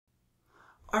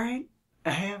Alright,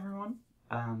 hey everyone.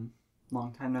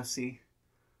 Long time no see.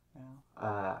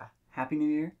 Happy New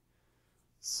Year.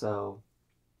 So,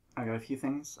 I got a few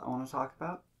things I want to talk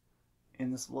about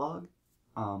in this vlog.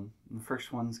 The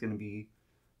first one's gonna be,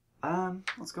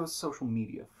 let's go with social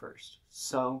media first.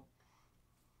 So,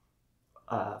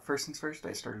 first things first,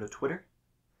 I started a Twitter.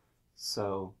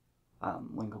 So,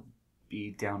 link will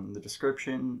be down in the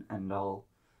description, and I'll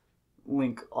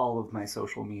link all of my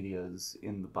social medias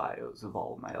in the bios of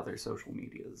all of my other social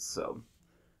medias. So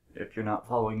if you're not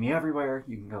following me everywhere,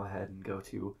 you can go ahead and go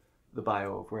to the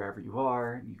bio of wherever you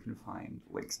are, and you can find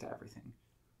links to everything.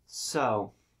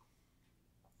 So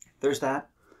there's that.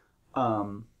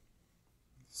 I'm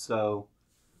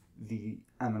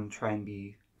going to try and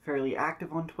be fairly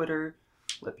active on Twitter,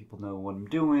 let people know what I'm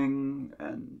doing,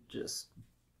 and just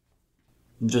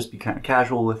be kind of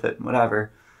casual with it and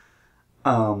whatever.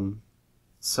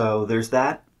 So there's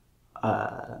that.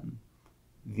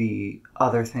 The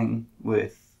other thing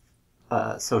with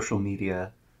social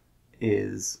media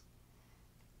is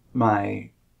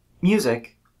my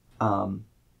music. When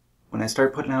I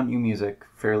start putting out new music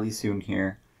fairly soon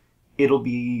here,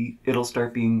 it'll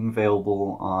start being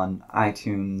available on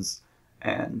iTunes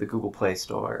and the Google Play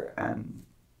Store and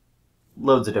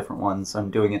loads of different ones.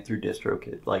 I'm doing it through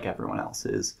DistroKid like everyone else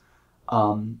is.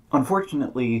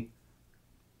 Unfortunately,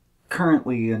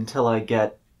 currently, until I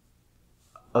get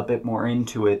a bit more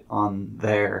into it on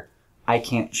there, I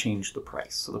can't change the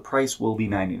price. So the price will be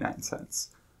 99 cents.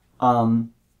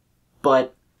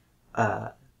 But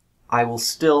I will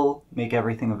still make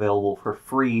everything available for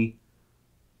free.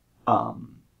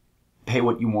 Pay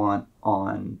what you want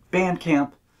on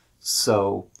Bandcamp.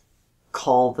 So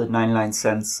call the 99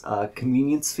 cents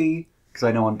convenience fee, because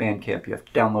I know on Bandcamp you have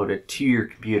to download it to your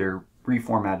computer,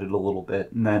 reformat it a little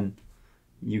bit, and then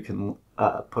you can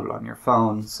put it on your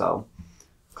phone, so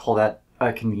call that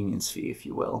a convenience fee, if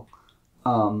you will.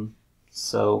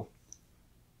 So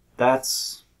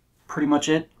that's pretty much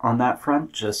it on that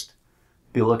front. Just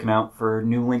be looking out for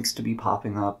new links to be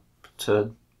popping up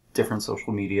to different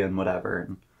social media and whatever,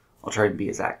 and I'll try to be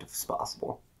as active as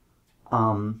possible.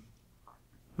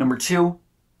 Number two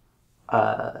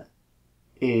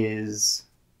is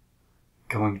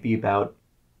going to be about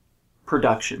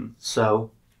production. So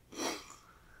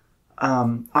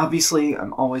obviously,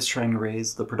 I'm always trying to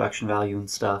raise the production value and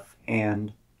stuff,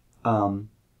 and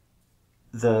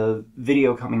the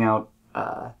video coming out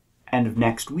end of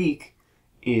next week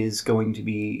is going to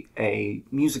be a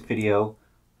music video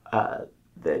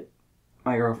that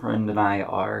my girlfriend and I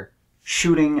are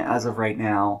shooting as of right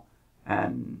now,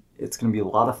 and it's going to be a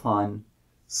lot of fun,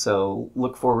 so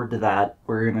look forward to that.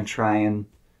 We're going to try and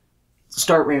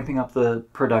start ramping up the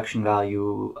production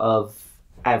value of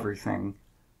everything,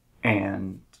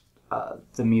 and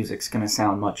the music's gonna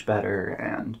sound much better,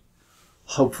 and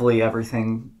hopefully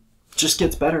everything just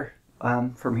gets better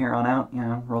from here on out. You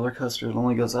know, roller coaster, it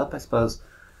only goes up, I suppose.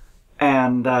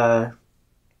 And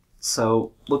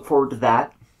so look forward to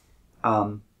that.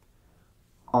 On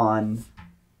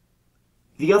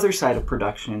the other side of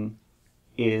production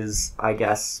is, I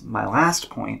guess, my last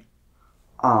point,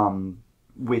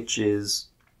 which is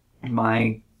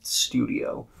my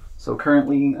studio. So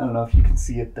currently, I don't know if you can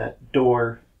see it, that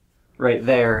door right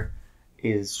there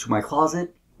is to my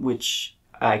closet, which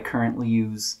I currently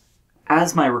use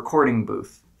as my recording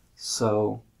booth.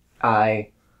 So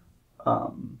all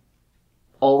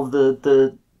of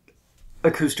the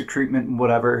acoustic treatment and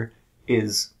whatever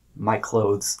is my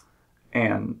clothes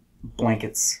and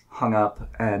blankets hung up,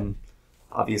 and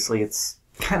obviously it's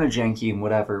kind of janky and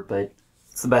whatever, but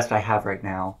it's the best I have right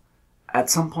now.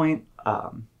 At some point,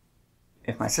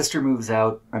 if my sister moves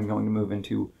out, I'm going to move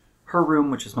into her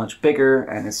room, which is much bigger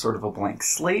and is sort of a blank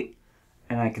slate,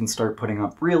 and I can start putting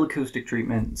up real acoustic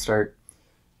treatment and start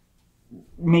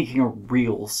making a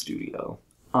real studio.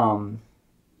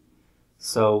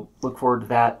 So look forward to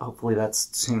that. Hopefully that's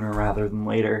sooner rather than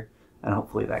later, and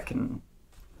hopefully that can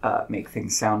make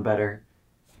things sound better.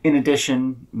 In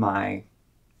addition,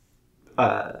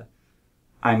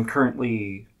 I'm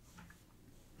currently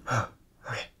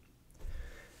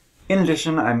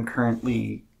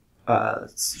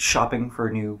shopping for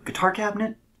a new guitar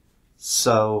cabinet.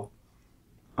 So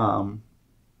I'm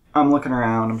looking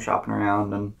around, I'm shopping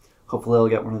around, and hopefully I'll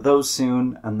get one of those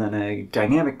soon, and then a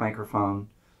dynamic microphone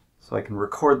so I can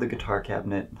record the guitar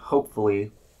cabinet.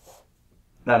 Hopefully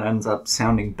that ends up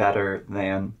sounding better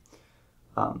than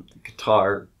the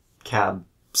guitar cab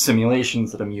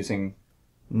simulations that I'm using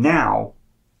now,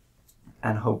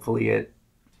 and hopefully it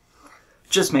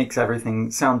just makes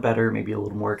everything sound better, maybe a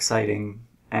little more exciting,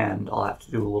 and I'll have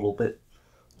to do a little bit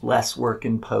less work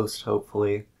in post,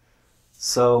 hopefully.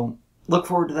 So look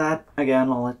forward to that. Again,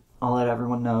 I'll let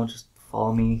everyone know. Just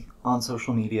follow me on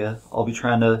social media. I'll be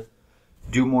trying to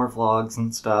do more vlogs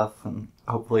and stuff, and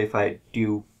hopefully if I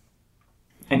do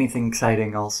anything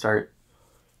exciting, I'll start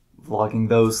vlogging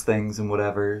those things and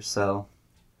whatever. So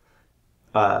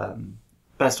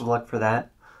best of luck for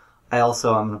that. I'm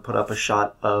going to put up a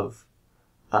shot of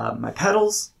my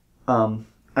pedals.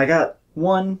 I got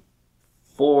one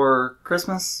for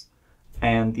Christmas,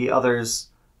 and the others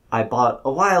I bought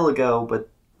a while ago, but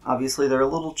obviously they're a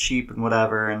little cheap and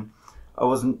whatever, and I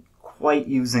wasn't quite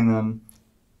using them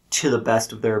to the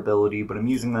best of their ability, but I'm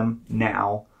using them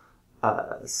now.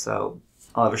 So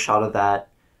I'll have a shot of that,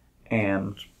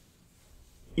 and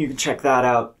you can check that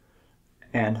out,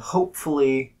 and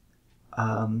hopefully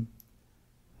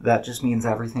that just means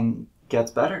everything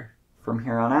gets better from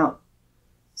here on out.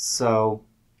 So,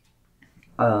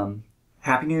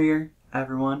 Happy New Year,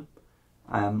 everyone.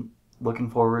 I'm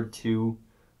looking forward to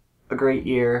a great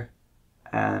year,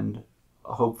 and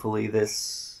hopefully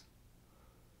this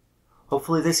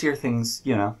year things,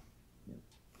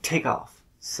 take off.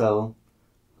 So,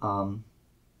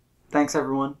 thanks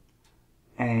everyone,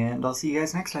 and I'll see you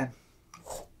guys next time.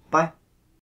 Bye.